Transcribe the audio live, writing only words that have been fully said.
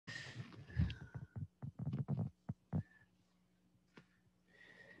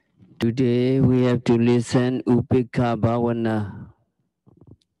Today we have to listen Upekkha Bhavana.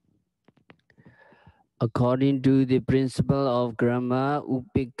 According to the principle of grammar,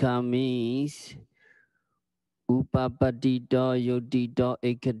 Upekkha means Upapatito Yotito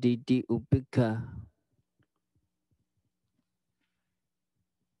Ekaditi Upekkha.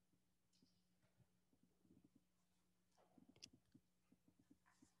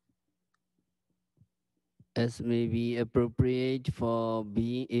 As may be appropriate for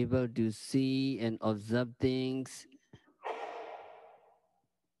being able to see and observe things,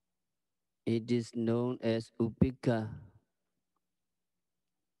 it is known as Upekkha.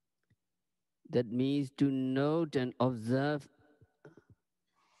 That means to note and observe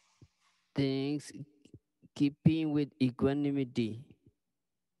things keeping with equanimity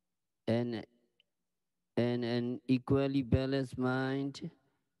and an equally balanced mind,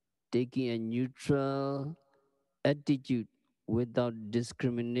 taking a neutral attitude without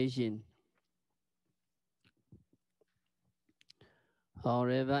discrimination.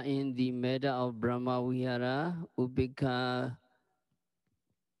 However, in the matter of Brahma Vihara, Upekkha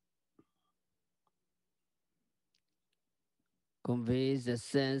conveys a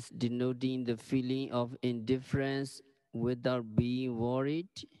sense denoting the feeling of indifference without being worried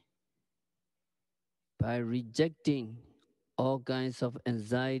by rejecting all kinds of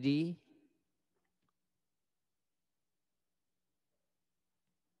anxiety.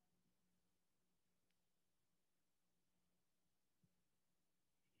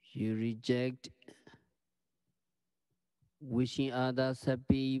 You reject wishing others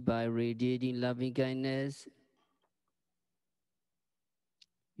happy by radiating loving kindness.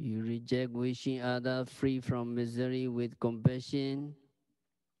 You reject wishing others free from misery with compassion.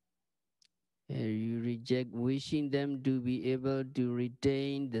 And you reject wishing them to be able to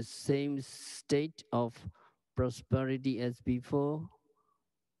retain the same state of prosperity as before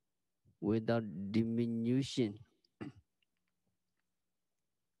without diminution.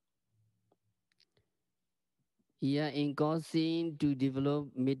 Here in causing to develop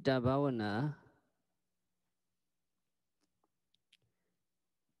Metta Bhavana,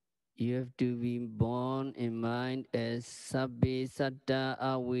 you have to be born in mind as Sabbe Satta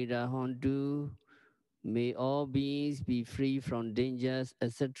Avira Hontu. May all beings be free from dangers,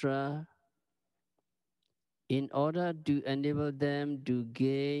 etc., in order to enable them to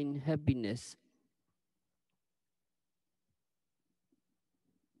gain happiness.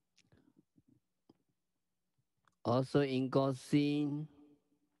 Also in causing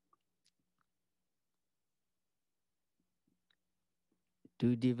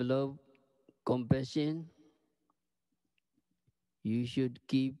to develop compassion, you should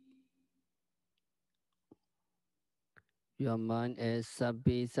keep your mind as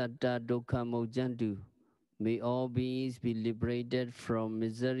Sabbe Satta Dukkha Mojantu. May all beings be liberated from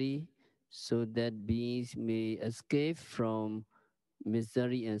misery so that beings may escape from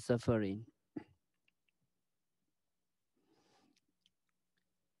misery and suffering.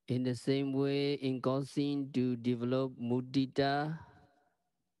 In the same way, in causing to develop mudita,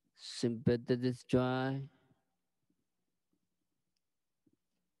 sympathetic joy,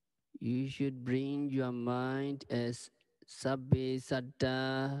 you should bring your mind as Sabbe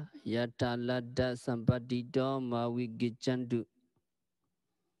Satta Yatalada Sampadito Mawigichandu.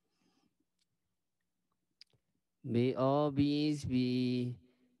 May all beings be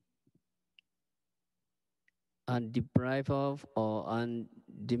undeprived of or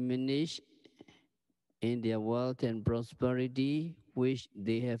undiminished in their wealth and prosperity which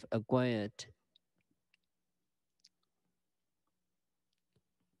they have acquired.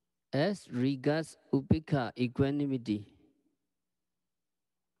 As regards Upekkha, equanimity,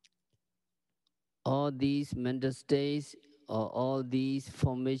 all these mental states or all these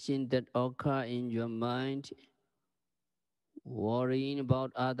formations that occur in your mind, worrying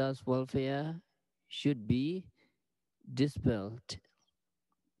about others' welfare, should be dispelled.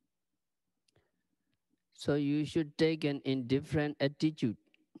 So you should take an indifferent attitude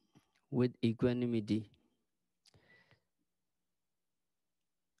with equanimity.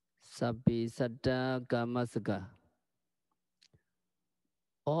 Sabbe Satta Kamasaka.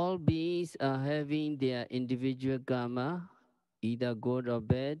 All beings are having their individual karma, either good or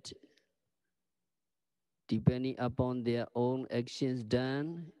bad, depending upon their own actions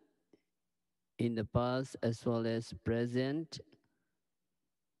done in the past as well as present,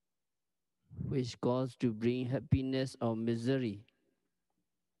 which cause to bring happiness or misery,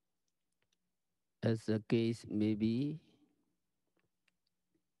 as the case may be.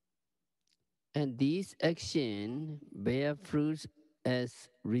 And these actions bear fruits as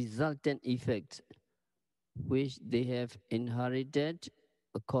resultant effects, which they have inherited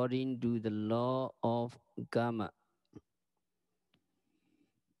according to the law of karma.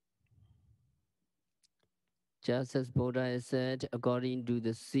 Just as Buddha has said, according to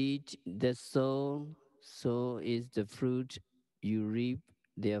the seed that's sown, so is the fruit you reap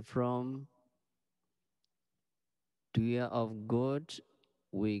therefrom. Doer of good,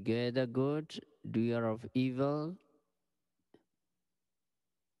 we gather good. Doer of evil,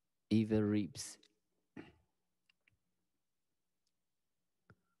 evil reaps.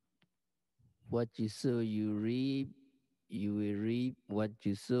 What you sow, you reap. You will reap what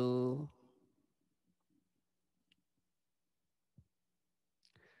you sow.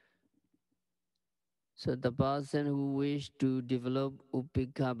 So the person who wish to develop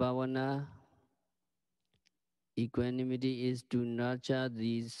Upekkha Bhavana, equanimity, is to nurture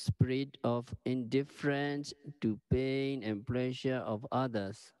the spirit of indifference to pain and pleasure of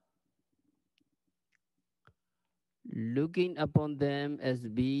others, looking upon them as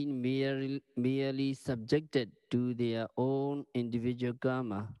being merely subjected to their own individual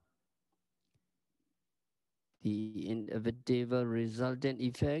karma, the inevitable resultant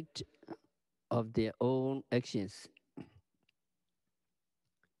effect of their own actions.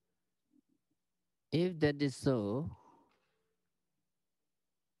 If that is so,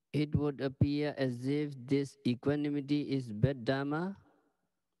 it would appear as if this equanimity is bad dharma,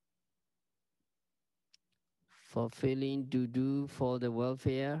 for failing to do for the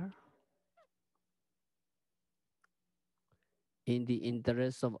welfare in the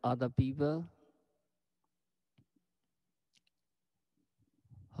interest of other people.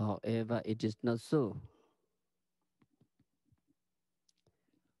 However, it is not so.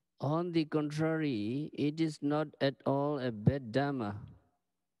 On the contrary, it is not at all a bad dharma.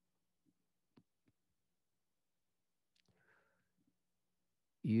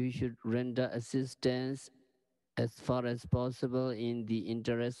 You should render assistance as far as possible in the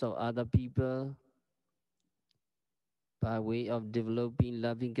interest of other people by way of developing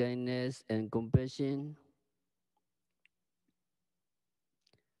loving kindness and compassion.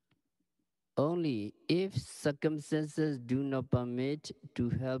 Only if circumstances do not permit to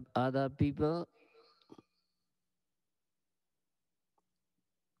help other people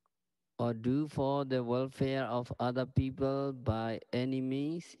or do for the welfare of other people by any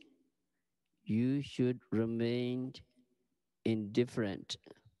means, you should remain indifferent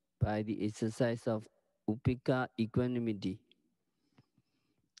by the exercise of Upekkha equanimity.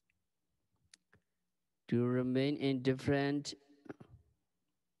 To remain indifferent,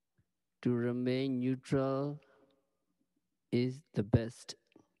 to remain neutral is the best.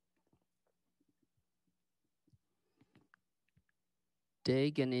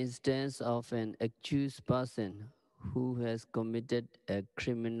 Take an instance of an accused person who has committed a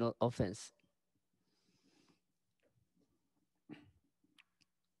criminal offense.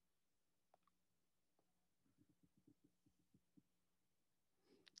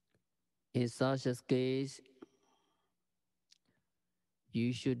 In such a case,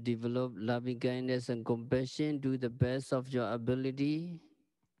 you should develop loving kindness and compassion to the best of your ability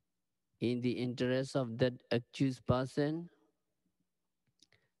in the interest of that accused person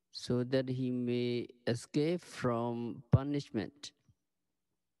so that he may escape from punishment.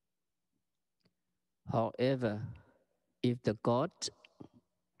 However, if the court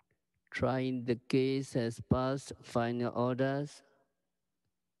trying the case has passed final orders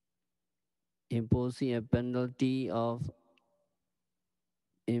imposing a penalty of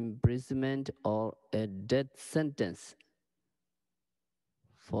imprisonment or a death sentence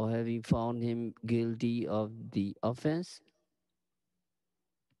for having found him guilty of the offense,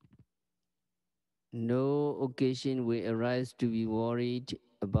 no occasion will arise to be worried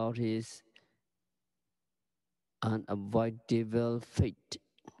about his unavoidable fate.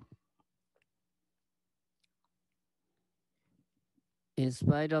 In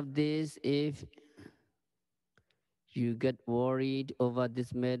spite of this, if you get worried over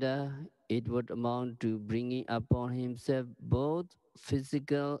this matter, it would amount to bringing upon himself both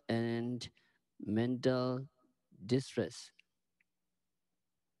physical and mental distress.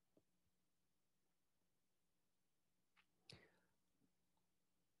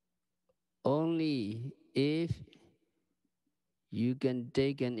 Only if you can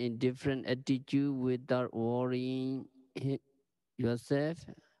take an indifferent attitude without worrying yourself,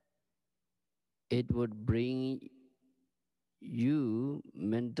 it would bring you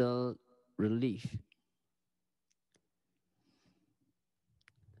mental relief.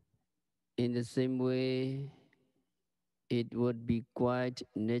 In the same way, it would be quite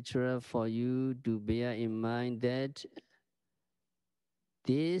natural for you to bear in mind that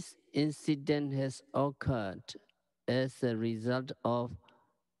this incident has occurred as a result of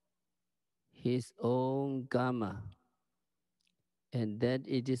his own karma, and that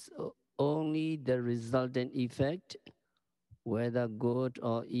it is only the resultant effect, whether good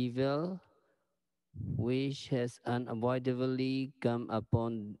or evil, which has unavoidably come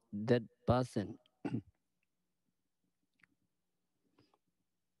upon that person.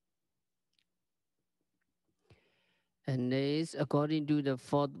 And this, according to the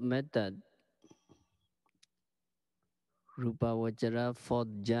fourth method, Rupavachara fourth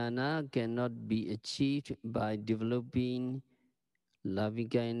jhana cannot be achieved by developing loving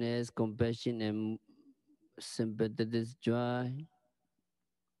kindness, compassion, and sympathetic joy.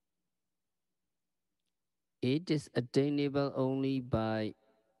 It is attainable only by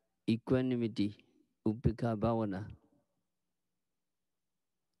equanimity, Upekkha Bhavana.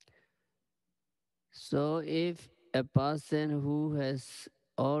 So if a person who has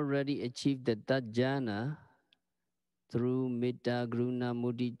already achieved the third jhana through metta, gruna,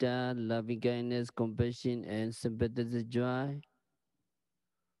 mudita, loving kindness, compassion, and sympathetic joy,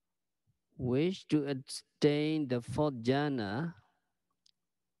 wish to attain the fourth jhana,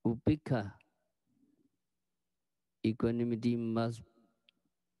 Upekkha, equanimity must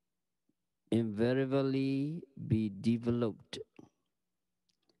invariably be developed.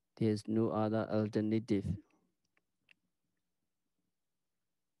 There is no other alternative.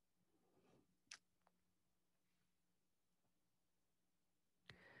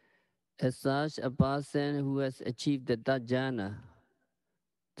 As such, a person who has achieved the third jhana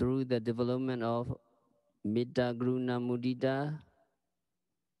through the development of metta, gruna, mudita,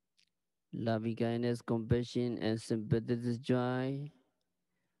 loving kindness, compassion, and sympathetic joy,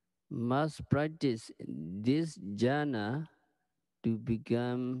 must practice this jhana to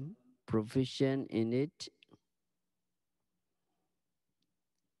become proficient in it.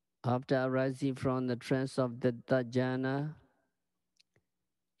 After arising from the trance of the third jhana,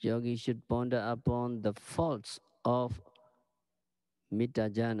 yogi should ponder upon the faults of metta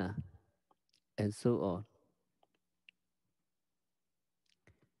jhana and so on.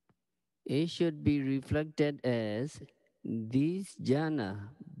 It should be reflected as these jhana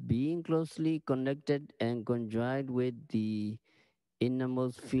being closely connected and conjoined with the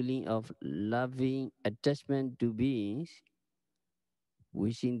innermost feeling of loving attachment to beings,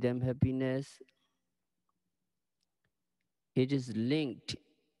 wishing them happiness. It is linked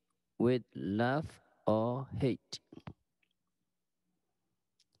with love or hate.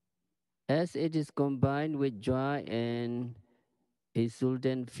 As it is combined with joy and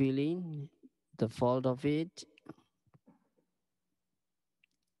exultant feeling, the fault of it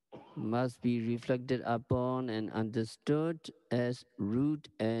must be reflected upon and understood as root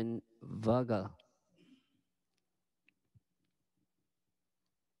and vagal.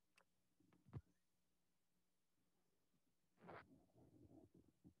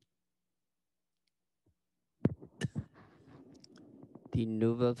 The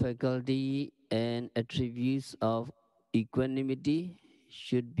noble faculty and attributes of equanimity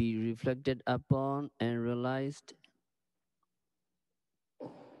should be reflected upon and realized.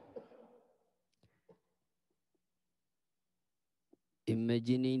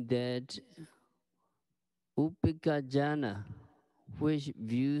 Imagining that Upekkha jhana, which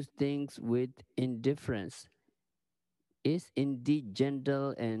views things with indifference, is indeed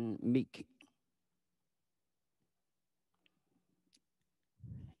gentle and meek.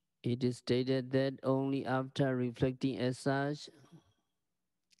 It is stated that only after reflecting as such,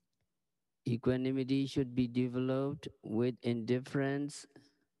 equanimity should be developed with indifference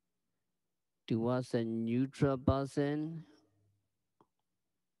towards a neutral person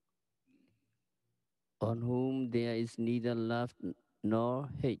on whom there is neither love nor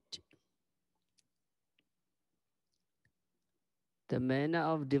hate. The manner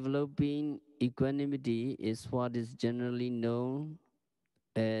of developing equanimity is what is generally known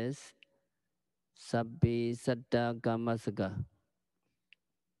as Sabbe Satta Kamasaka.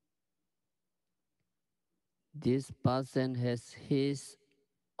 This person has his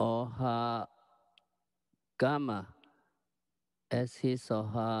or her karma as his or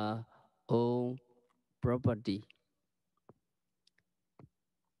her own property,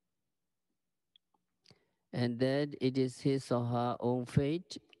 and that it is his or her own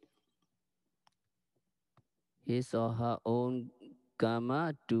fate, his or her own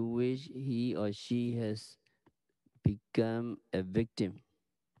karma to which he or she has become a victim.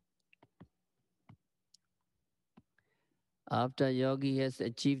 After yogi has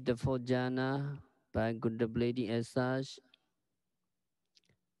achieved the fourth jhana by contemplating as such,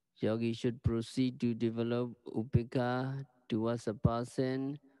 yogi should proceed to develop upekkha towards a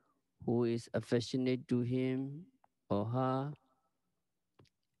person who is affectionate to him or her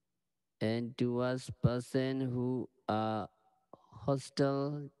and towards persons who are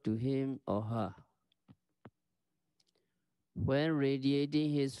hostile to him or her. When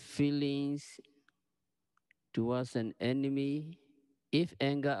radiating his feelings towards an enemy, if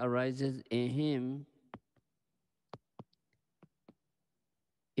anger arises in him,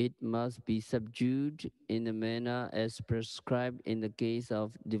 it must be subdued in the manner as prescribed in the case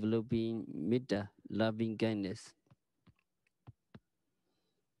of developing metta, loving kindness.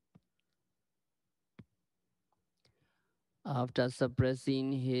 After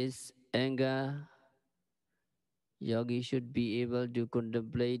suppressing his anger, yogi should be able to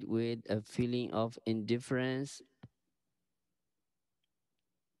contemplate with a feeling of indifference,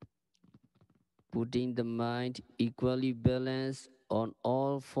 putting the mind equally balanced on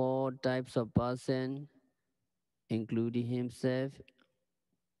all four types of person, including himself,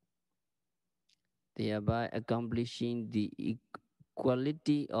 thereby accomplishing the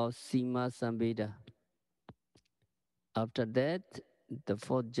equality of Sima Sambheda. After that, the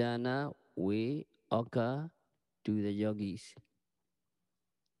fourth jhana will occur to the yogis.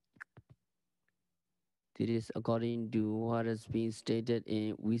 This is according to what has been stated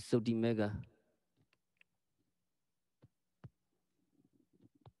in Visuddhimagga.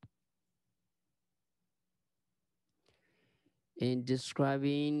 In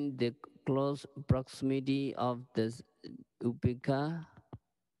describing the close proximity of the Upekkha,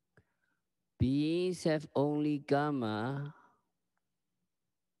 beings have only karma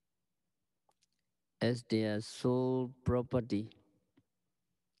as their sole property.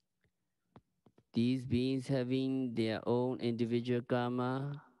 These beings having their own individual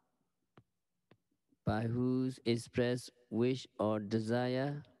karma, by whose express wish or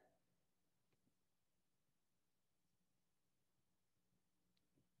desire,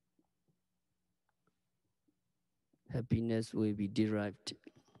 happiness will be derived.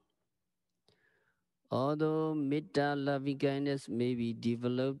 Although metta, loving kindness, may be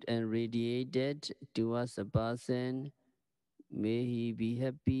developed and radiated towards a person, may he be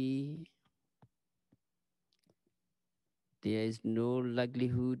happy, there is no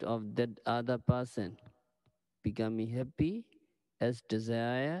likelihood of that other person becoming happy as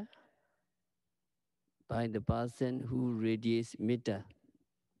desired by the person who radiates metta.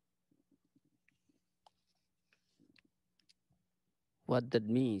 What that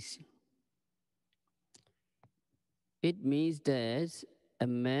means? It means that a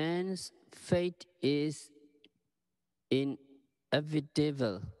man's fate is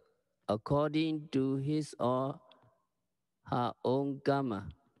inevitable according to his or her own karma.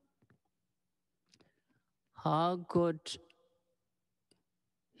 How could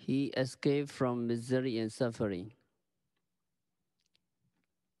he escape from misery and suffering?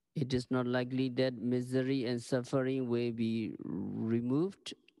 It is not likely that misery and suffering will be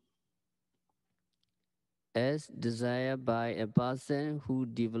removed as desired by a person who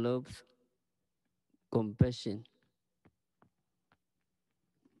develops compassion.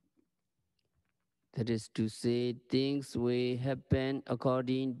 That is to say, things will happen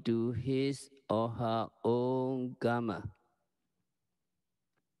according to his or her own karma.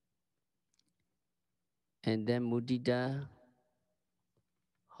 And then mudita,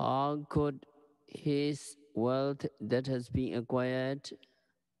 how could his wealth that has been acquired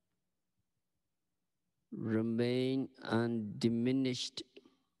remain undiminished?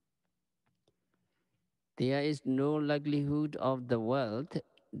 There is no likelihood of the wealth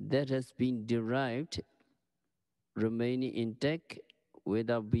that has been derived remaining intact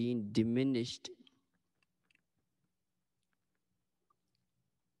without being diminished.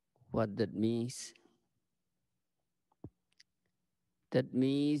 What that means? That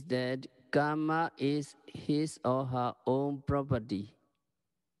means that karma is his or her own property,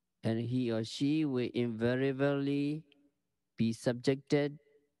 and he or she will invariably be subjected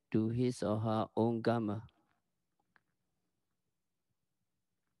to his or her own karma.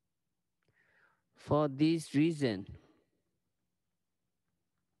 For this reason,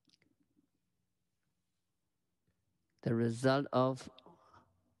 the result of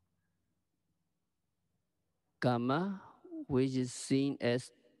karma, which is seen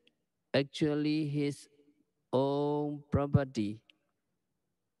as actually his own property,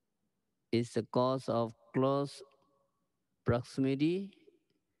 is the cause of close proximity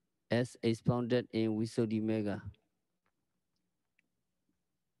as expounded in Visuddhimagga.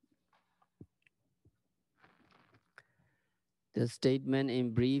 The statement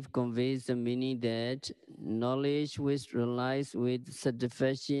in brief conveys the meaning that knowledge which relies with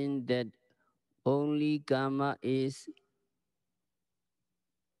satisfaction that only karma is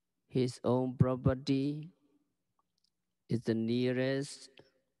his own property is the nearest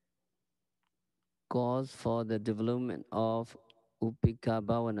cause for the development of Upekkha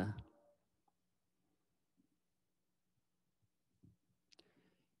Bhavana.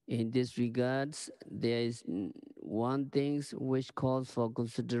 In this regards, there is one thing which calls for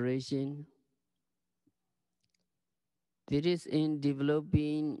consideration. This is in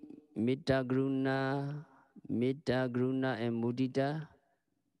developing Metta Gruna and Mudita,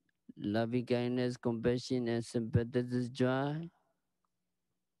 loving kindness, compassion, and sympathetic joy.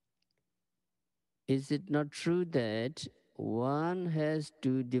 Is it not true that one has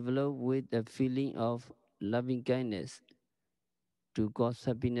to develop with a feeling of loving kindness to cause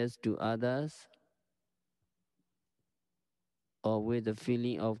happiness to others, or with a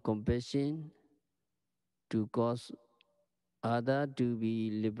feeling of compassion to cause others to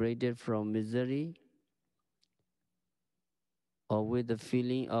be liberated from misery, or with the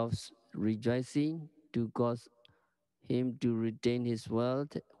feeling of rejoicing to cause him to retain his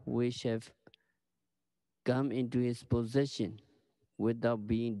wealth which have come into his possession without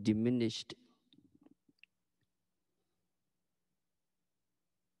being diminished.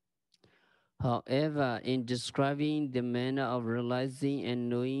 However, in describing the manner of realizing and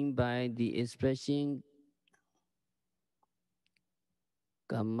knowing by the expression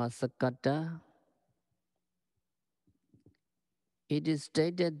Kammasakata, it is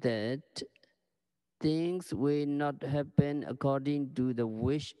stated that things will not happen according to the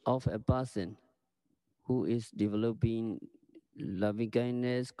wish of a person who is developing loving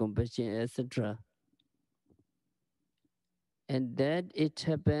kindness, compassion, etc. And that it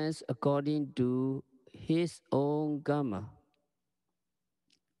happens according to his own karma.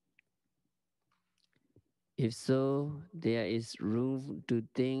 If so, there is room to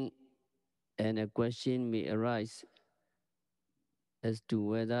think, and a question may arise as to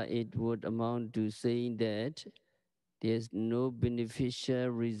whether it would amount to saying that there is no beneficial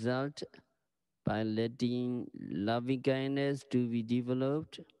result by letting loving kindness to be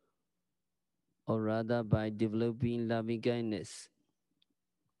developed, or rather by developing loving kindness,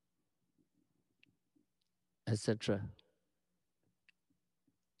 etc.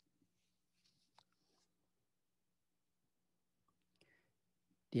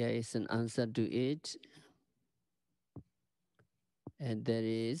 There is an answer to it, and that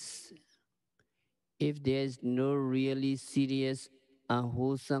is, if there is no really serious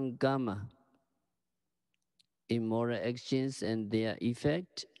unwholesome karma, immoral actions and their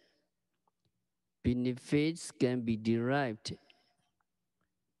effect, benefits can be derived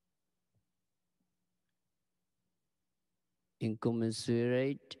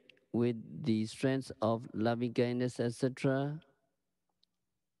incommensurate with the strength of loving kindness, etc.,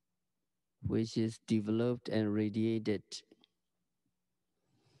 which is developed and radiated.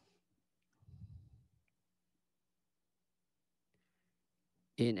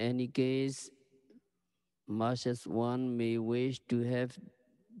 In any case, much as one may wish to have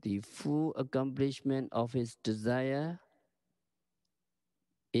the full accomplishment of his desire,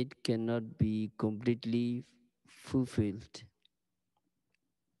 it cannot be completely fulfilled.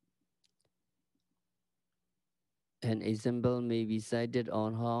 An example may be cited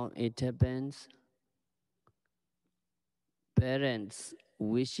on how it happens. Parents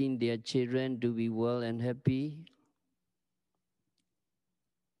wishing their children to be well and happy,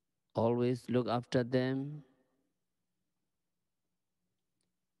 always look after them,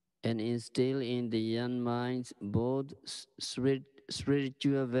 and instill in the young minds both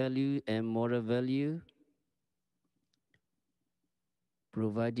spiritual value and moral value,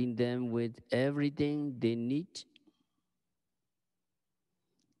 providing them with everything they need.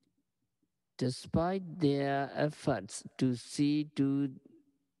 Despite their efforts to see to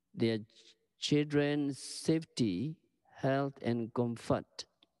their children's safety, health, and comfort,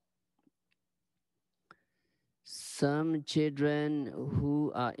 some children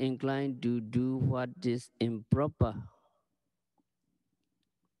who are inclined to do what is improper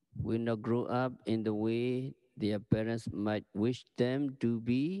will not grow up in the way their parents might wish them to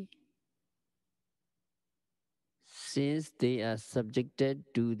be, since they are subjected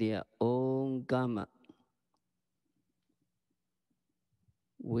to their own karma,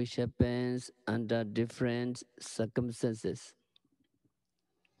 which happens under different circumstances.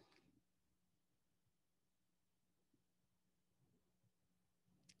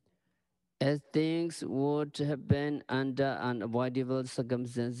 As things would happen under unavoidable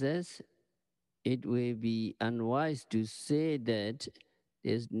circumstances, it will be unwise to say that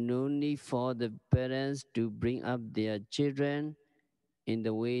there's no need for the parents to bring up their children in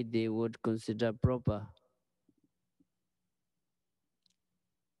the way they would consider proper.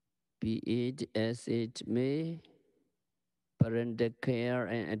 Be it as it may, parental care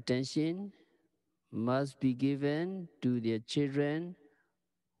and attention must be given to their children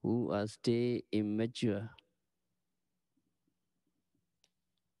who are still immature.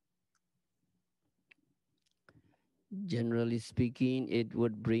 Generally speaking, it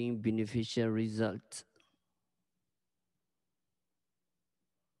would bring beneficial results.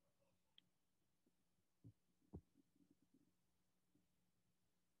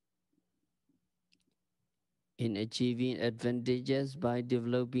 In achieving advantages by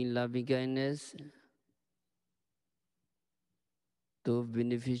developing loving kindness, those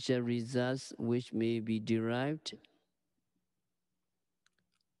beneficial results which may be derived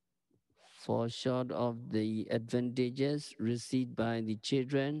fall short of the advantages received by the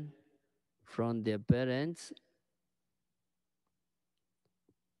children from their parents,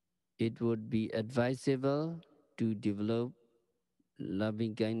 it would be advisable to develop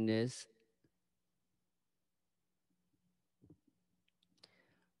loving kindness.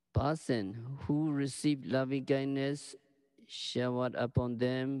 Person who received loving kindness showered upon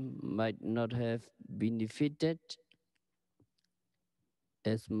them might not have benefited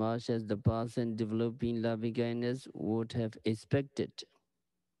as much as the person developing loving kindness would have expected.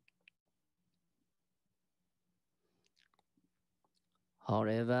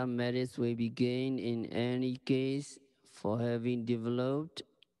 However, merits will be gained in any case for having developed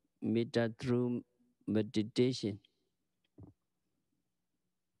metta through meditation.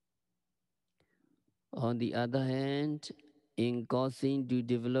 On the other hand, in causing to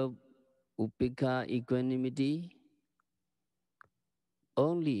develop Upekkha equanimity,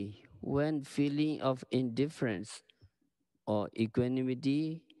 only when feeling of indifference or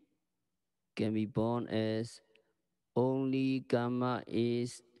equanimity can be born as only karma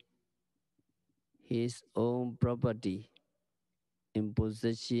is his own property,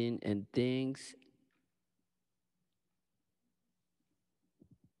 imposition and things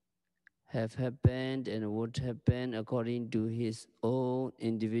have happened and would happen according to his own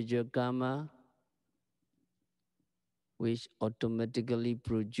individual karma, which automatically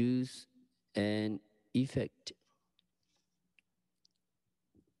produce an effect.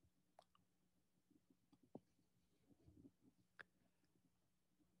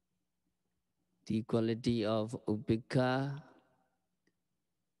 The quality of Upekkha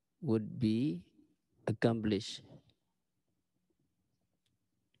would be accomplished.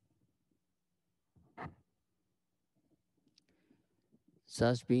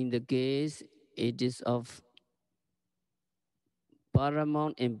 Such being the case, it is of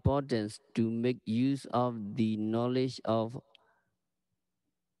paramount importance to make use of the knowledge of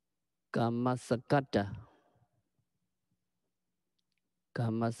Kammasakata.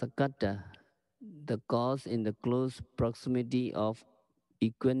 Kammasakata, the cause in the close proximity of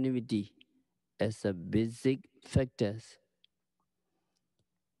equanimity as a basic factors.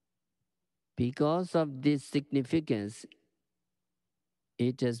 Because of this significance,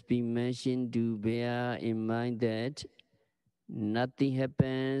 it has been mentioned to bear in mind that nothing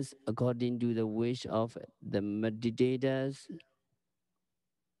happens according to the wish of the meditators,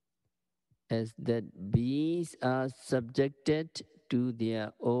 as that beings are subjected to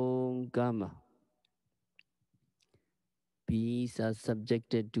their own karma. Beings are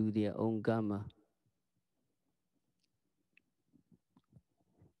subjected to their own karma.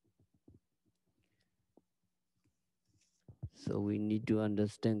 So we need to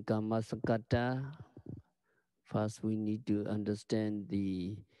understand karma sakata. First, we need to understand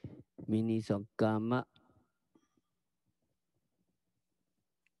the meanings of karma.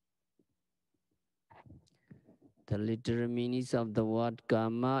 The literal meanings of the word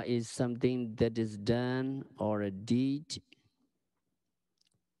karma is something that is done or a deed.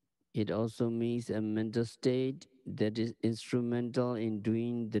 It also means a mental state that is instrumental in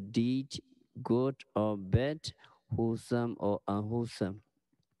doing the deed, good or bad, wholesome or unwholesome.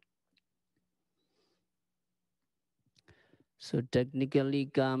 So technically,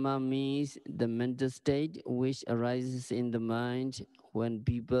 karma means the mental state which arises in the mind when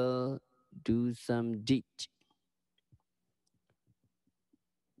people do some deed.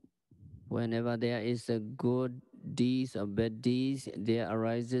 Whenever there is a good deeds or bad deeds, there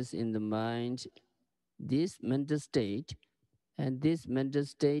arises in the mind this mental state, and this mental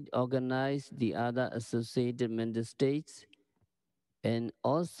state organize the other associated mental states and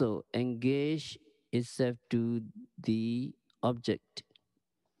also engage itself to the object.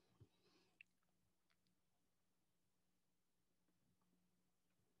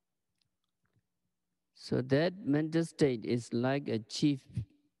 So that mental state is like a chief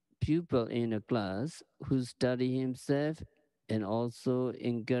pupil in a class who study himself and also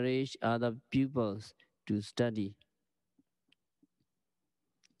encourage other pupils to study.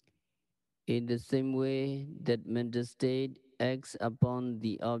 In the same way that mental state acts upon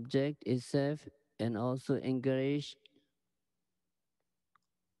the object itself and also encourage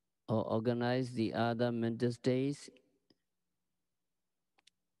or organize the other mental states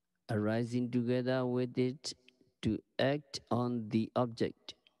arising together with it to act on the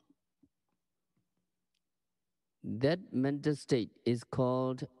object. That mental state is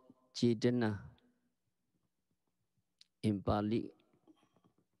called cetana in Pali.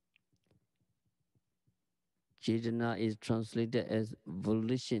 Cetana is translated as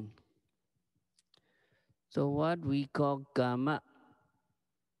volition. So what we call karma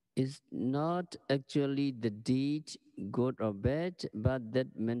is not actually the deed, good or bad, but that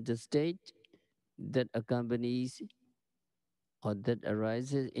mental state that accompanies or that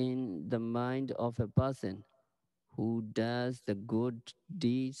arises in the mind of a person who does the good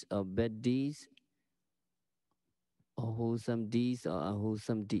deeds or bad deeds or wholesome deeds or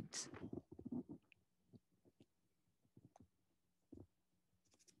unwholesome deeds.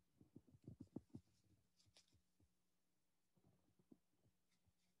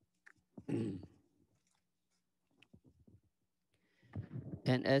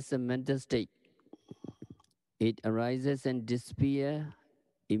 And as a mental state, it arises and disappears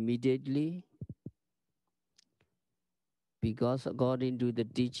immediately because according to the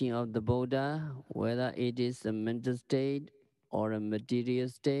teaching of the Buddha, whether it is a mental state or a material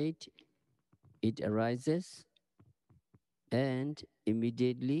state, it arises and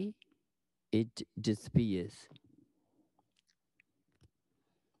immediately it disappears.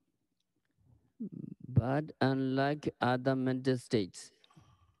 But unlike other mental states,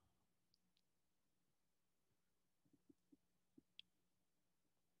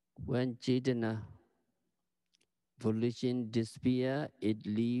 when Chaitanya volition disappears, it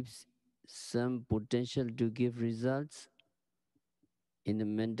leaves some potential to give results in the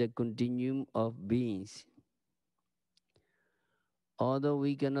mental continuum of beings. Although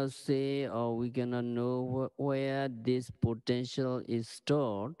we cannot say or we cannot know where this potential is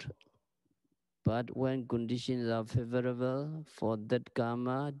stored, but when conditions are favorable for that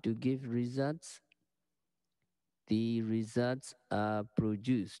karma to give results, the results are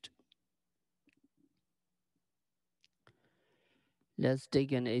produced. Let's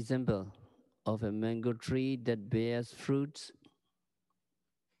take an example of a mango tree that bears fruits.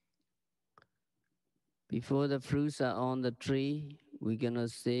 Before the fruits are on the tree, we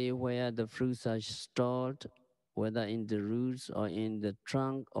cannot say where the fruits are stored, whether in the roots or in the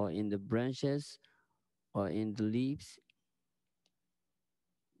trunk or in the branches or in the leaves.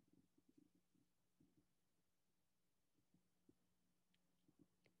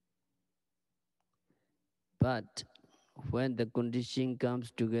 But when the condition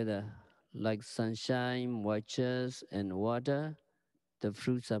comes together, like sunshine, moisture, and water, the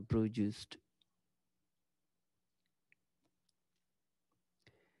fruits are produced.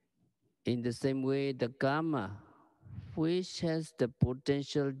 In the same way, the karma, which has the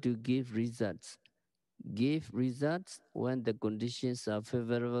potential to give results when the conditions are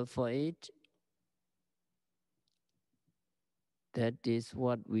favorable for it. That is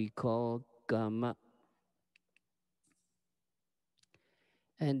what we call karma.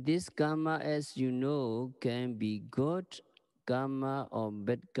 And this karma, as you know, can be good karma or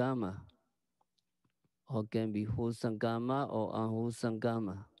bad karma, or can be wholesome karma or unwholesome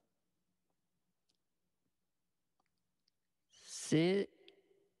karma. Since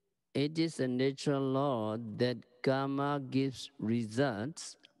it is a natural law that karma gives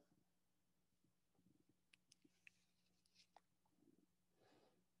results,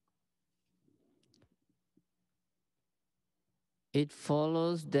 it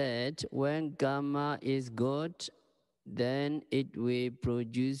follows that when karma is good, then it will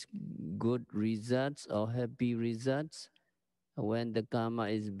produce good results or happy results. When the karma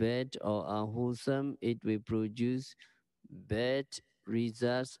is bad or unwholesome, it will produce bad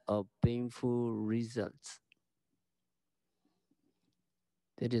results or painful results.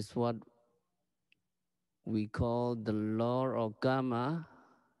 That is what we call the law of karma,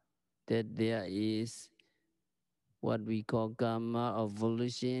 that there is what we call karma of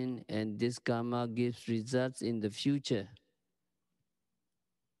volition, and this karma gives results in the future.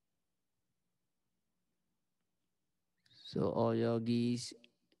 So all yogis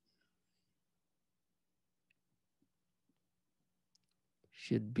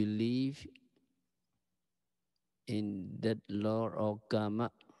should believe in that law of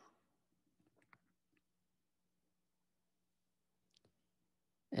karma.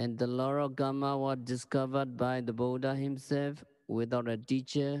 And the law of karma was discovered by the Buddha himself without a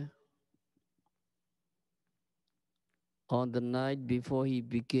teacher. On the night before he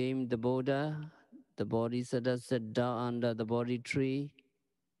became the Buddha, the Bodhisattva sat down under the Bodhi tree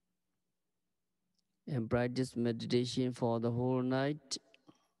and practiced meditation for the whole night.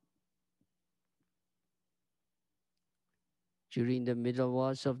 During the middle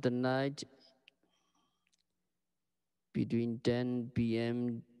watch of the night, between 10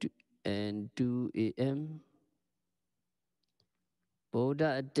 p.m. and 2 a.m.,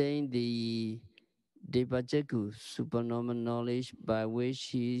 Buddha attained the Devachaku, supernormal knowledge by which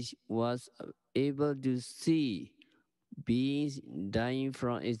he was able to see beings dying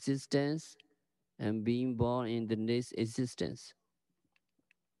from existence and being born in the next existence.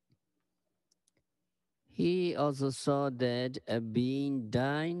 He also saw that a being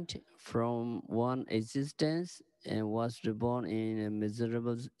died from one existence and was reborn in a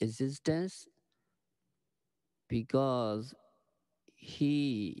miserable existence because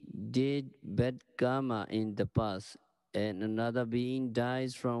he did bad karma in the past, and another being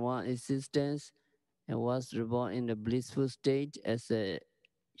dies from one existence and was reborn in a blissful state as a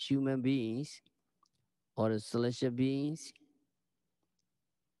human beings or a celestial beings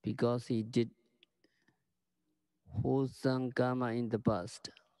because he did wholesome karma in the past.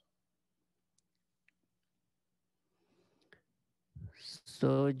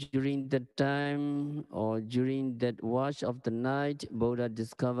 So during that time or during that watch of the night, Buddha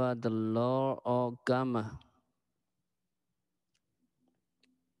discovered the law of karma.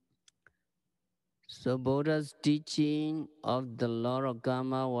 So Buddha's teaching of the law of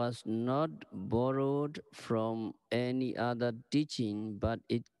karma was not borrowed from any other teaching, but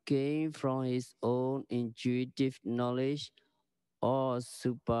it came from his own intuitive knowledge or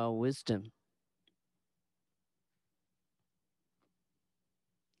super wisdom.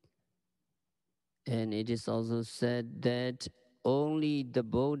 And it is also said that only the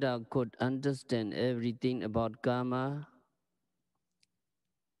Buddha could understand everything about karma.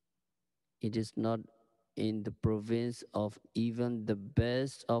 It is not in the province of even the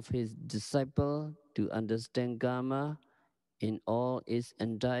best of his disciple to understand karma in all its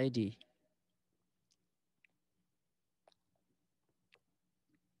entirety.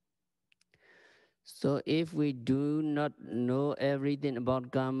 So if we do not know everything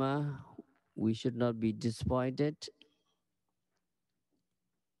about karma, we should not be disappointed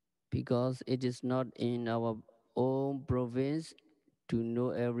because it is not in our own province to know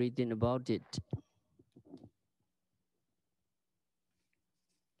everything about it.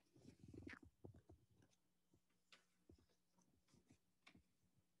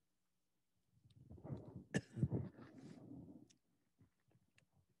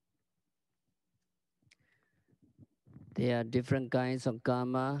 There are different kinds of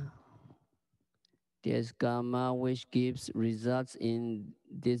karma. There's karma which gives results in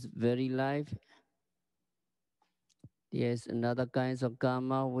this very life. There's another kinds of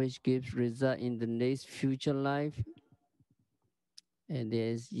karma which gives result in the next future life. And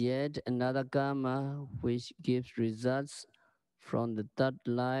there's yet another karma which gives results from the third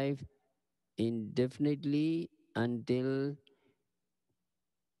life indefinitely until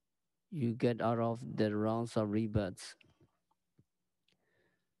you get out of the rounds of rebirths.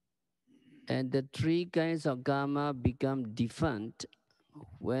 And the three kinds of karma become defunct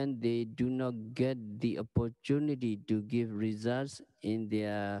when they do not get the opportunity to give results in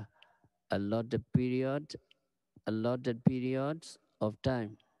their allotted period, allotted periods of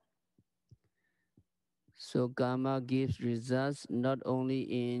time. So karma gives results not only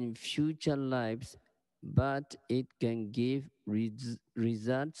in future lives, but it can give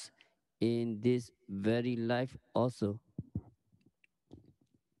results in this very life also.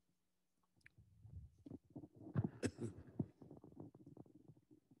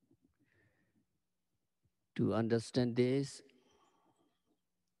 To understand this,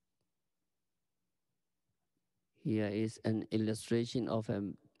 here is an illustration of a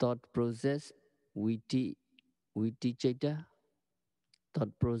thought process, viti cheta, thought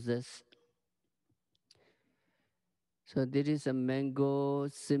process. So there is a mango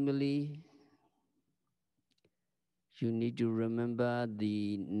simile. You need to remember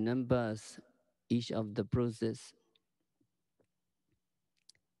the numbers, each of the process.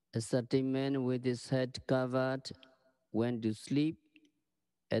 A certain man with his head covered went to sleep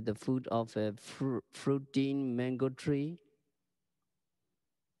at the foot of a fruiting mango tree.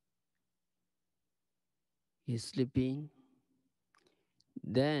 He's sleeping.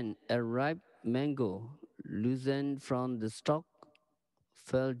 Then a ripe mango, loosened from the stalk,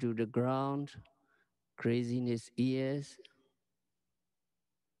 fell to the ground, grazing his ears.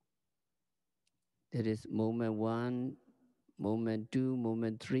 That is moment one, moment two,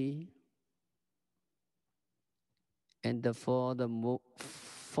 moment three. And the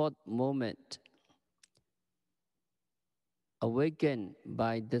fourth moment, awakened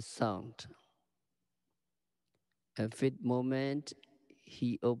by the sound. A fifth moment,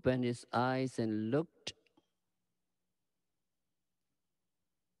 he opened his eyes and looked.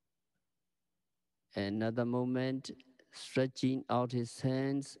 Another moment, stretching out his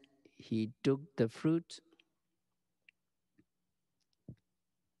hands, he took the fruit.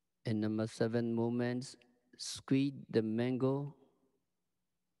 And number seven moments, squeezed the mango.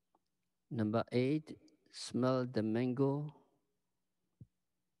 Number eight, smelled the mango.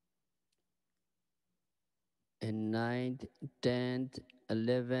 And ninth, 10th,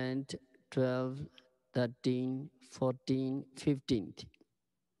 11th, 12th, 13th, 14th, 15th.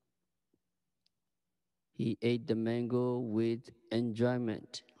 He ate the mango with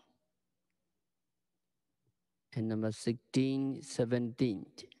enjoyment. And number 16,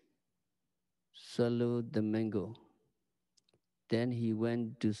 17th, swallowed the mango. Then he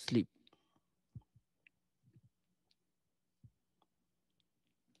went to sleep.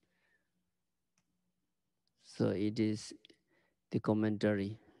 So it is the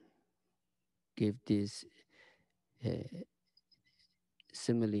commentary give this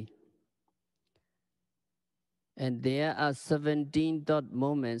simile. And there are 17 thought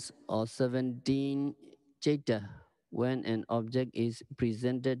moments or 17 chaita when an object is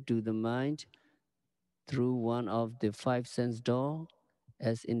presented to the mind through one of the five sense door,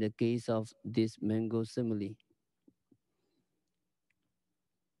 as in the case of this mango simile.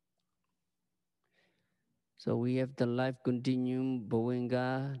 So we have the life continuum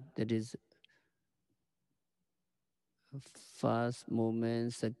Bhavana, that is first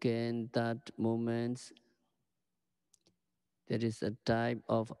moment, second, third moments. There is a type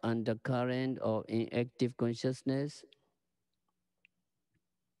of undercurrent or inactive consciousness.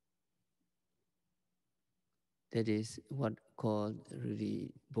 That is what called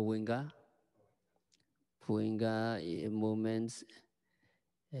really Bhavana. Bhavana moments,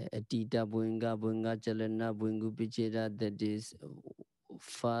 Atita Bhavana, Bhavana Chalana, Bhavana Pichera, that is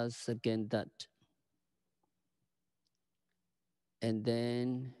first, second, third. And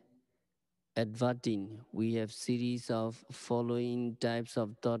then adverting, we have series of following types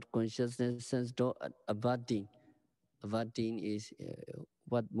of thought consciousness sense adverting. Adverting is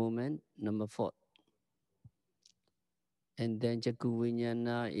what moment? Number four. And then Chaku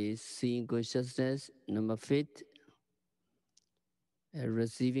Vijnana is seeing consciousness, number fifth.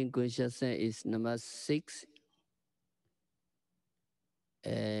 Receiving consciousness is number six.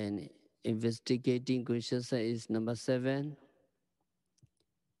 And investigating consciousness is number seven.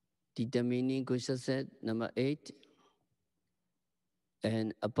 Determining consciousness, number eight.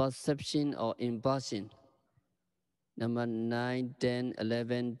 And a perception or impulsion, number 9, 10,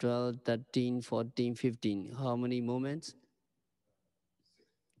 11, 12, 13, 14, 15. How many moments?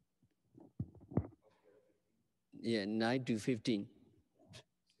 Yeah, 9 to 15.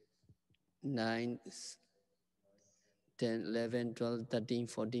 9, 10, 11, 12, 13,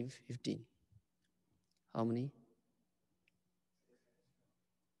 14, 15. How many?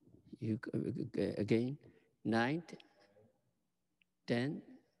 You again? 9, 10.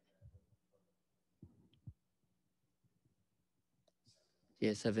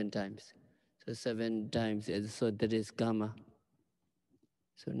 Yeah, 7 times. So 7 times, so that is karma.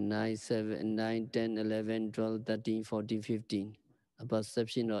 So 9, 7, 9, 10, 11, 12, 13, 14, 15. A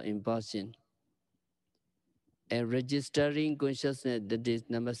perception or impulsion. And registering consciousness, that is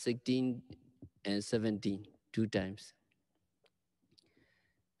number 16 and 17, 2 times.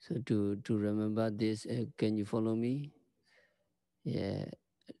 So to remember this, can you follow me? Yeah.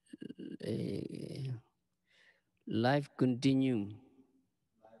 Life continuum.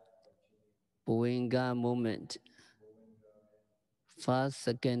 Bhavana moment. First,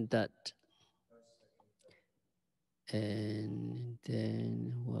 second, third. And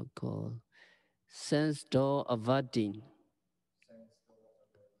then what called sense door averting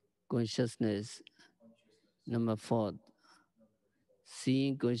consciousness. Number four,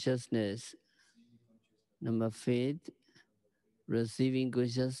 seeing consciousness. Number five, receiving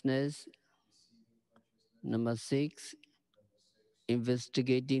consciousness. Number six,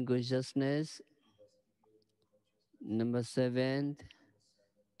 investigating consciousness. Number seven,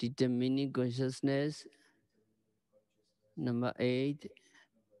 determining consciousness. Number eight,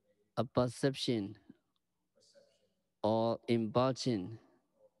 a perception or impulsion.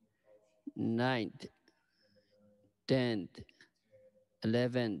 Ninth, 10th,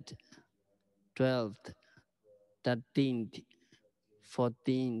 11th, 12th, 13th,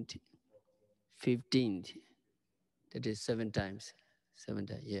 14th, 15th. That is 7 times. 7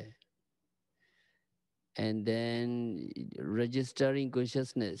 times, yeah. and then registering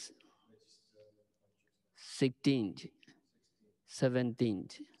consciousness, 16th,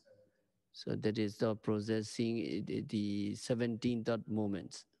 17th. So that is the processing the 17 thought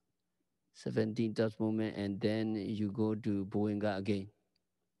moments. 17 thought moment, and then you go to Boenga again.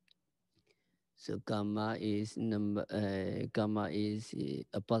 So karma is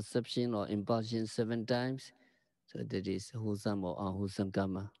a perception or impulsion 7 times. So that is wholesome or unwholesome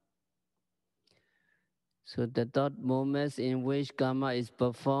karma. So the thought moments in which karma is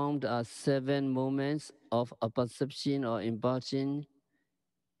performed are 7 moments of a perception or impulsion,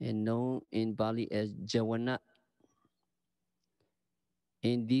 and known in Pali as Javana.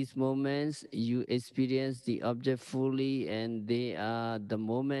 In these moments, you experience the object fully, and they are the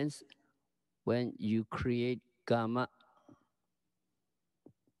moments when you create karma.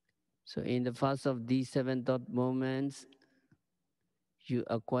 So, in the first of these 7 thought moments, you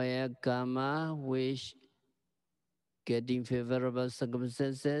acquire karma, which, getting favorable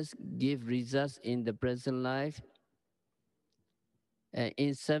circumstances, give results in the present life. And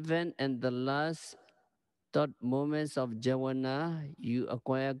in 7 and the last thought moments of Javana, you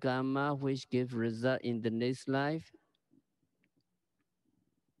acquire karma, which gives result in the next life.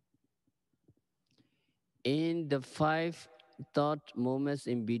 In the 5 thought moments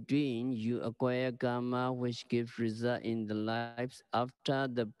in between, you acquire karma, which gives result in the lives after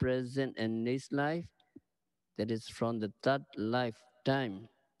the present and next life. That is from the third lifetime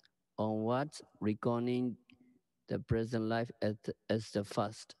onwards, reckoning the present life as the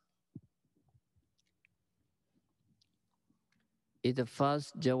first. If the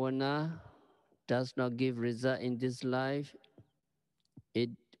first Javana does not give result in this life, it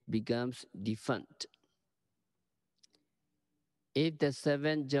becomes defunct. If the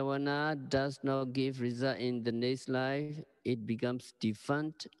 7th Javana does not give result in the next life, it becomes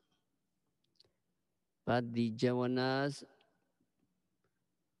defunct. But the Javanas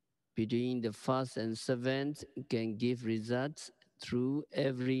between the first and 7th can give results through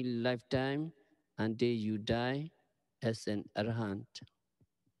every lifetime until you die as an Arahant.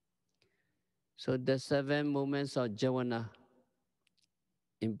 So the 7 moments of Javana,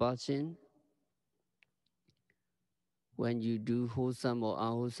 impulsion, when you do wholesome or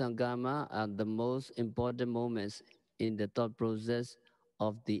unwholesome karma, are the most important moments in the thought process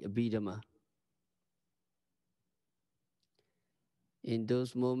of the Abhidhamma. In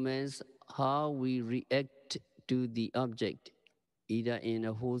those moments, how we react to the object, either in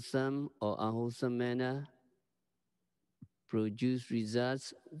a wholesome or unwholesome manner, produce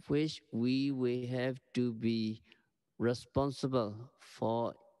results which we will have to be responsible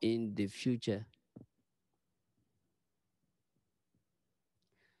for in the future.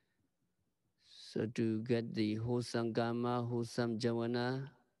 So to get the wholesome karma, wholesome javana,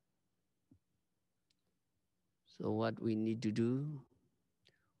 so what we need to do,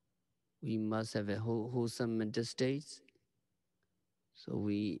 we must have a wholesome mental state. So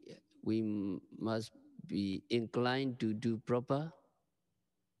we must be inclined to do proper,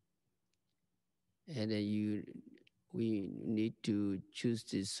 and then we need to choose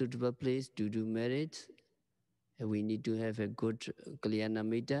the suitable place to do merit, and we need to have a good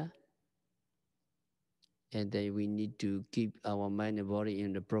kalyanamitta, and then we need to keep our mind and body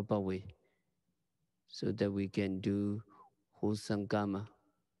in the proper way so that we can do wholesome karma,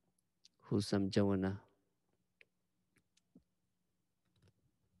 wholesome javana.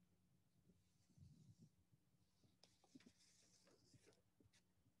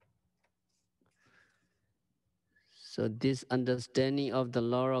 So this understanding of the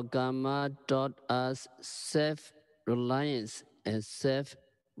law of karma taught us self-reliance and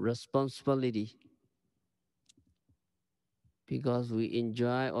self-responsibility, because we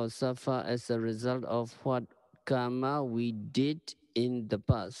enjoy or suffer as a result of what karma we did in the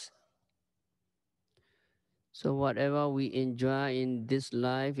past. So whatever we enjoy in this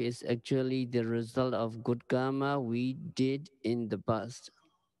life is actually the result of good karma we did in the past.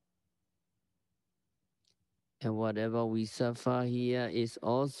 And whatever we suffer here is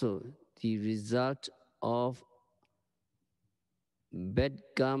also the result of bad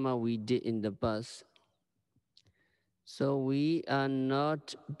karma we did in the past. So we are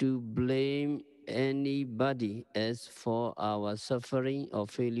not to blame anybody as for our suffering or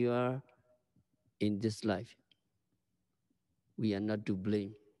failure in this life. We are not to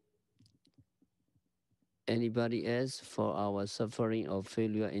blame anybody else for our suffering or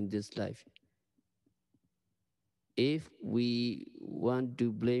failure in this life. If we want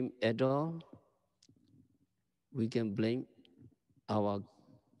to blame at all, we can blame our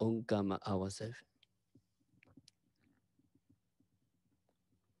own karma ourselves.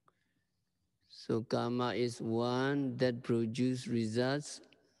 So karma is one that produces results,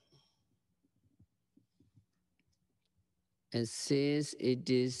 and since it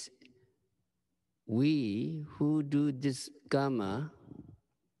is we who do this karma,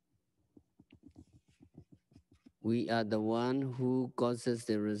 we are the one who causes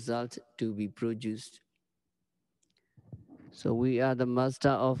the result to be produced. So we are the master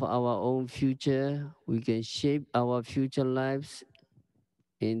of our own future. We can shape our future lives.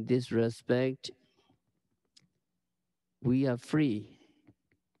 In this respect, we are free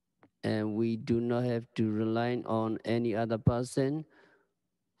and we do not have to rely on any other person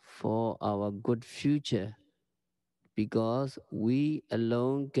for our good future because we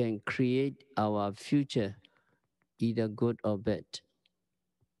alone can create our future, either good or bad.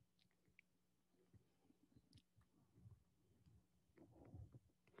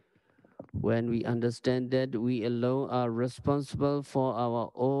 When we understand that we alone are responsible for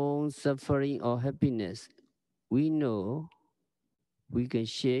our own suffering or happiness, we know we can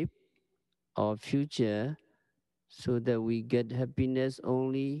shape our future so that we get happiness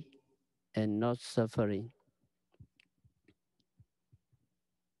only and not suffering.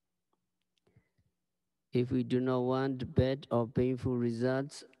 If we do not want bad or painful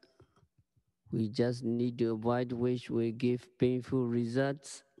results, we just need to avoid which will give painful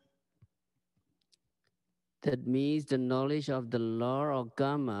results. That means the knowledge of the law of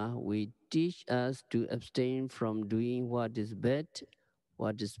karma will teach us to abstain from doing what is bad,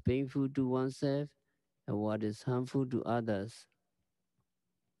 what is painful to oneself, and what is harmful to others.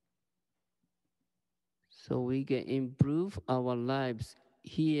 So we can improve our lives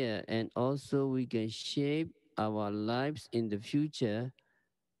here and also we can shape our lives in the future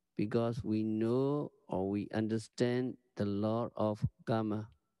because we know or we understand the law of karma.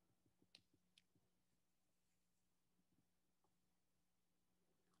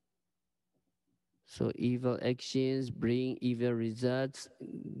 So evil actions bring evil results,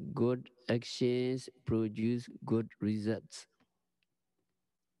 good actions produce good results.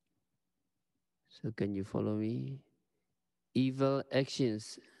 So can you follow me? Evil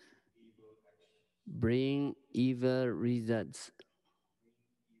actions bring evil results.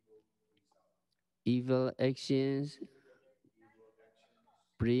 Evil actions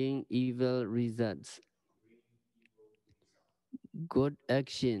bring evil results. Good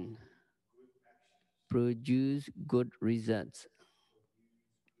action produce good results.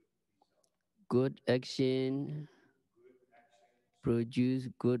 Good action produce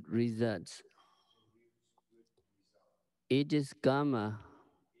good results. It is karma,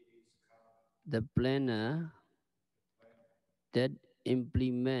 the planner that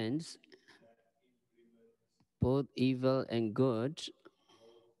implements both evil and good,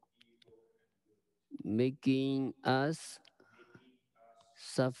 making us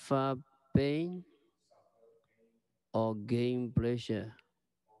suffer pain or gain pleasure.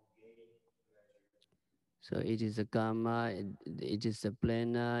 So it is a karma, it is a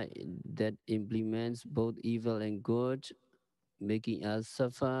planner that implements both evil and good, making us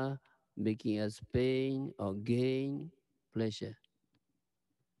suffer, making us pain or gain pleasure.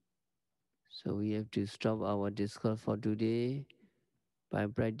 So we have to stop our discourse for today by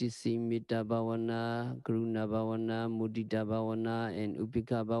practicing Metta Bhavana, Karuna Bhavana, Mudita Bhavana, and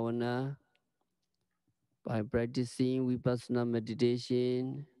Upekkha Bhavana. By practicing Vipassana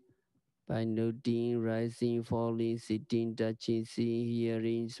meditation, by noting, rising, falling, sitting, touching, seeing,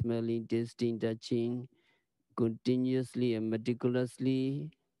 hearing, smelling, tasting, touching, continuously and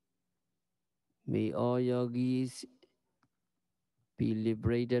meticulously, may all yogis be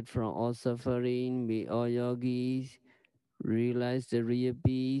liberated from all suffering. May all yogis realize the real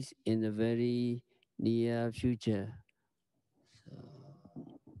peace in the very near future.